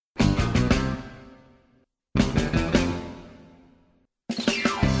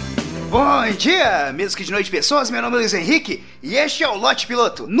Bom dia, mesmo que de noite pessoas, meu nome é Luiz Henrique e este é o Lote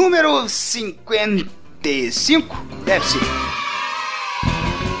Piloto, número 55, deve ser.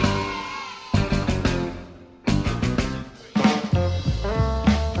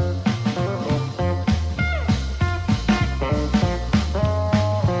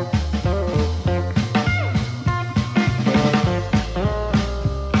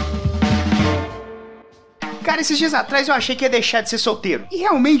 Cara, esses dias atrás eu achei que ia deixar de ser solteiro. E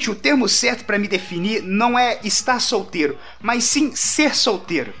realmente o termo certo pra me definir não é estar solteiro, mas sim ser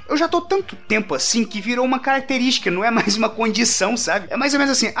solteiro. Eu já tô tanto tempo assim que virou uma característica, não é mais uma condição, sabe? É mais ou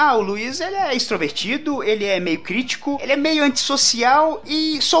menos assim, o Luiz, ele é extrovertido, ele é meio crítico, ele é meio antissocial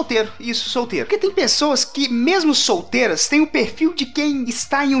e solteiro. Isso, solteiro. Porque tem pessoas que, mesmo solteiras, têm o perfil de quem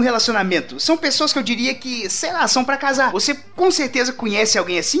está em um relacionamento. São pessoas que eu diria que, sei lá, são pra casar. Você com certeza conhece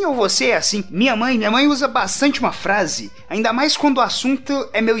alguém assim ou você é assim? Minha mãe usa bastante uma frase, ainda mais quando o assunto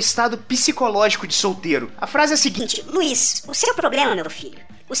é meu estado psicológico de solteiro. A frase é a seguinte: Luiz, o seu problema, meu filho,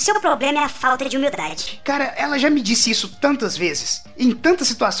 o seu problema é a falta de humildade. Cara, ela já me disse isso tantas vezes, em tantas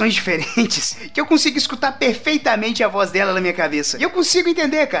situações diferentes, que eu consigo escutar perfeitamente a voz dela na minha cabeça. E eu consigo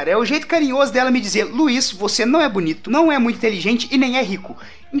entender, cara, é o jeito carinhoso dela me dizer: Luiz, você não é bonito, não é muito inteligente e nem é rico.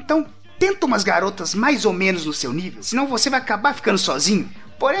 Então, tenta umas garotas mais ou menos no seu nível, senão você vai acabar ficando sozinho.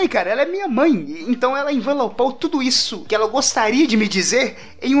 Porém, cara, ela é minha mãe, então ela envelopou tudo isso que ela gostaria de me dizer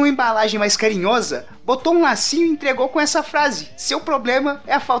em uma embalagem mais carinhosa, botou um lacinho e entregou com essa frase: seu problema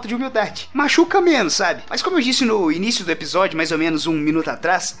é a falta de humildade. Machuca menos, sabe? Mas como eu disse no início do episódio, mais ou menos um minuto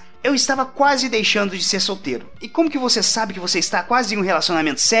atrás, eu estava quase deixando de ser solteiro. E como que você sabe que você está quase em um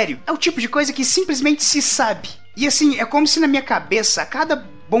relacionamento sério? É o tipo de coisa que simplesmente se sabe. E assim, é como se na minha cabeça, a cada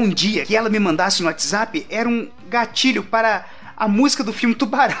bom dia que ela me mandasse no WhatsApp, era um gatilho para a música do filme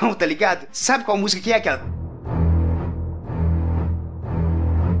Tubarão, tá ligado? Sabe qual música que é aquela?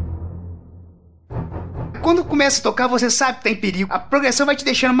 Quando começa a tocar, você sabe que tá em perigo. A progressão vai te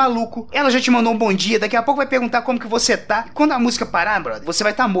deixando maluco. Ela já te mandou um bom dia, daqui a pouco vai perguntar como que você tá. E quando a música parar, brother, você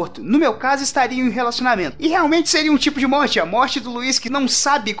vai estar morto. No meu caso, estaria em um relacionamento. E realmente seria um tipo de morte, a morte do Luiz, que não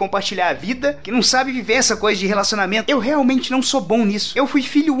sabe compartilhar a vida, que não sabe viver essa coisa de relacionamento. Eu realmente não sou bom nisso. Eu fui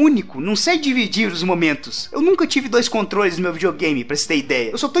filho único, não sei dividir os momentos. Eu nunca tive 2 controles no meu videogame, pra você ter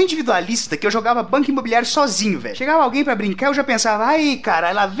ideia. Eu sou tão individualista que eu jogava banco imobiliário sozinho, velho. Chegava alguém pra brincar, eu já pensava: ai,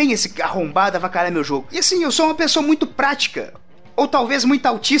 cara, lá vem esse arrombado avacalhar meu jogo. E assim, eu sou uma pessoa muito prática, ou talvez muito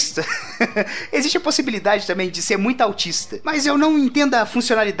autista. Existe a possibilidade também de ser muito autista, mas eu não entendo a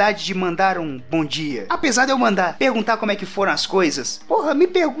funcionalidade de mandar um bom dia. Apesar de eu mandar perguntar como é que foram as coisas, porra, me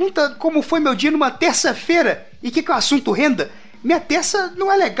pergunta como foi meu dia numa terça-feira e que o assunto renda. Minha terça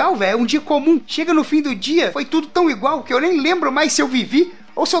não é legal, velho, é um dia comum. Chega no fim do dia, foi tudo tão igual que eu nem lembro mais se eu vivi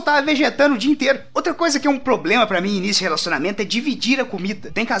ou se eu tava vegetando o dia inteiro. Outra coisa que é um problema pra mim início de relacionamento é dividir a comida.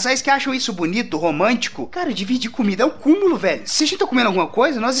 Tem casais que acham isso bonito, romântico. Cara, dividir comida é um cúmulo, velho. Se a gente tá comendo alguma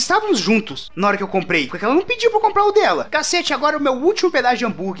coisa, nós estávamos juntos na hora que eu comprei, porque ela não pediu pra eu comprar o dela. Cacete, agora o meu último pedaço de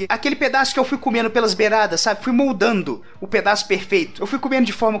hambúrguer, aquele pedaço que eu fui comendo pelas beiradas, sabe? Fui moldando o pedaço perfeito. Eu fui comendo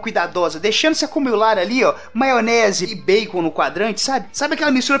de forma cuidadosa, deixando se acumular ali, ó, maionese e bacon no quadrante, sabe? Sabe aquela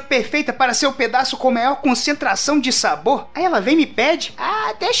mistura perfeita para ser o pedaço com maior concentração de sabor? Aí ela vem e me pede: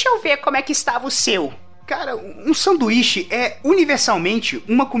 deixa eu ver como é que estava o seu. Cara, um sanduíche é universalmente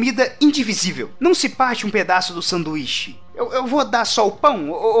uma comida indivisível. Não se parte um pedaço do sanduíche. Eu vou dar só o pão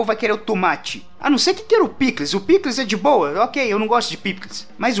ou vai querer o tomate? A não ser que queira o picles. O picles é de boa, ok, eu não gosto de picles.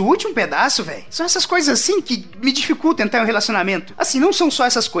 Mas o último pedaço, velho, são essas coisas assim que me dificultam entrar em um relacionamento. Assim, não são só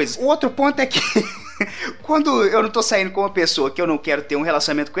essas coisas. O outro ponto é que quando eu não tô saindo com uma pessoa que eu não quero ter um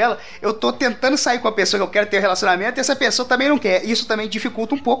relacionamento com ela, eu tô tentando sair com a pessoa que eu quero ter um relacionamento e essa pessoa também não quer. Isso também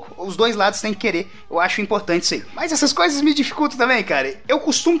dificulta um pouco. Os dois lados têm que querer. Eu acho importante isso aí. Mas essas coisas me dificultam também, cara. Eu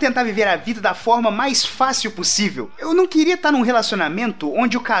costumo tentar viver a vida da forma mais fácil possível. Eu não queria estar num relacionamento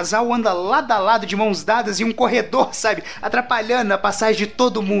onde o casal anda lado a lado de mãos dadas em um corredor, sabe? Atrapalhando a passagem de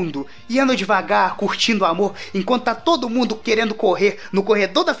todo mundo. E anda devagar, curtindo o amor, enquanto tá todo mundo querendo correr no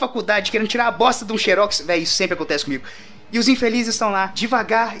corredor da faculdade, querendo tirar a bosta de um xerox. Véi, isso sempre acontece comigo. E os infelizes estão lá,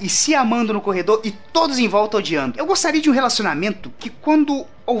 devagar e se amando no corredor e todos em volta odiando. Eu gostaria de um relacionamento que, quando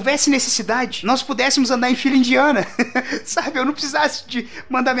houvesse necessidade, nós pudéssemos andar em fila indiana. Sabe, eu não precisasse de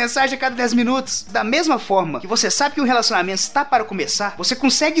mandar mensagem a cada 10 minutos. Da mesma forma que você sabe que um relacionamento está para começar, você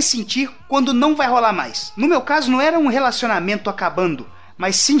consegue sentir quando não vai rolar mais. No meu caso, não era um relacionamento acabando,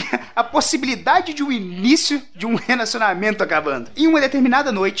 mas sim a possibilidade de um início de um relacionamento acabando. Em uma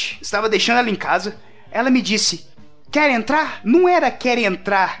determinada noite, estava deixando ela em casa, ela me disse: quer entrar? Não era quer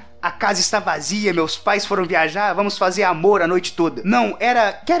entrar a casa está vazia, meus pais foram viajar, vamos fazer amor a noite toda. Não,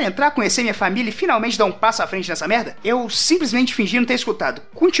 era, quero entrar, conhecer minha família e finalmente dar um passo à frente nessa merda? Eu simplesmente fingi não ter escutado.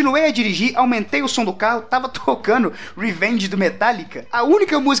 Continuei a dirigir, aumentei o som do carro, tava tocando Revenge do Metallica, a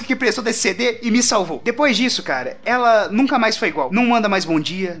única música que prestou desse CD e me salvou. Depois disso, cara, ela nunca mais foi igual. Não manda mais bom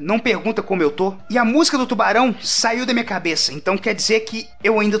dia, não pergunta como eu tô. E a música do Tubarão saiu da minha cabeça, então quer dizer que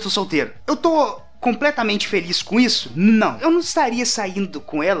eu ainda tô solteiro. Eu tô completamente feliz com isso? Não. Eu não estaria saindo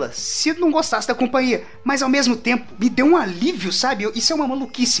com ela se eu não gostasse da companhia. Mas ao mesmo tempo, me deu um alívio, sabe? Isso é uma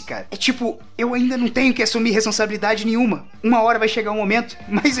maluquice, cara. É tipo, eu ainda não tenho que assumir responsabilidade nenhuma. Uma hora vai chegar um momento,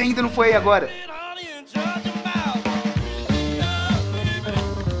 mas ainda não foi agora.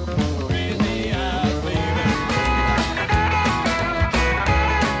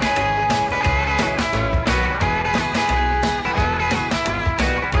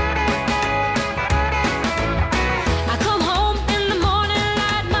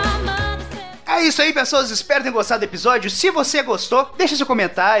 É isso aí, pessoas, espero ter gostado do episódio. Se você gostou, deixa seu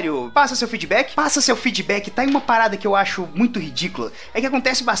comentário, passa seu feedback. Tá aí uma parada que eu acho muito ridícula. É que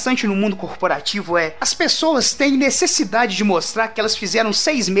acontece bastante no mundo corporativo, as pessoas têm necessidade de mostrar que elas fizeram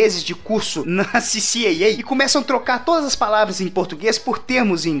 6 meses de curso na CCAA e começam a trocar todas as palavras em português por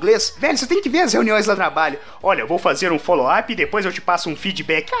termos em inglês. Velho, você tem que ver as reuniões lá no trabalho. Olha, eu vou fazer um follow-up e depois eu te passo um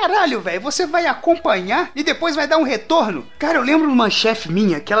feedback. Caralho, velho, você vai acompanhar e depois vai dar um retorno? Cara, eu lembro de uma chefe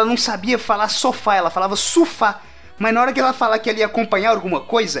minha que ela não sabia falar sofá, ela falava sofá. Mas na hora que ela falar que ela ia acompanhar alguma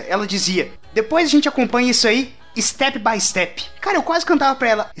coisa, ela dizia: depois a gente acompanha isso aí, step by step. Cara, eu quase cantava pra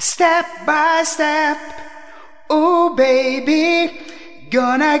ela: step by step, oh baby,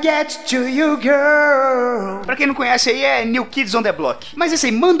 gonna get to you, girl. Pra quem não conhece aí, é New Kids on the Block. Mas esse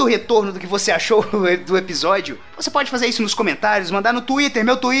aí, manda o retorno do que você achou do episódio. Você pode fazer isso nos comentários, mandar no Twitter.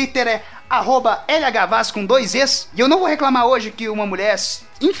 Meu Twitter é @LHVaz com 2 Es. E eu não vou reclamar hoje que uma mulher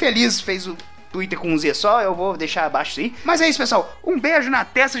infeliz fez o Twitter com um Z só, eu vou deixar abaixo aí. Mas é isso, pessoal. Um beijo na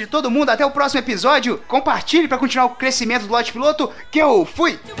testa de todo mundo. Até o próximo episódio. Compartilhe pra continuar o crescimento do Lote Piloto, que eu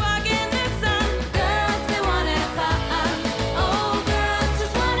fui!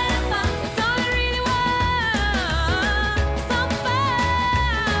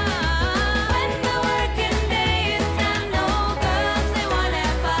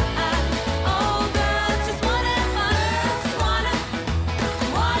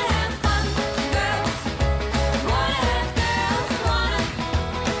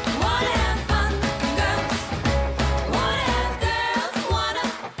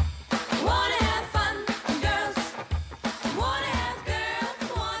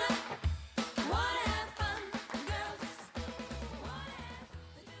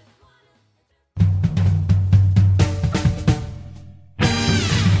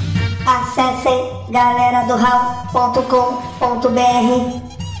 Acessem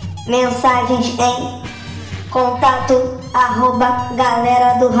galeradoral.com.br, mensagens em contato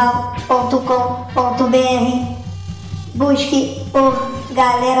 @galeradoral.com.br. Busque por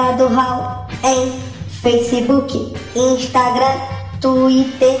Galera do Hall em Facebook, Instagram,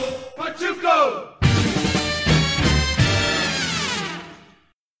 Twitter.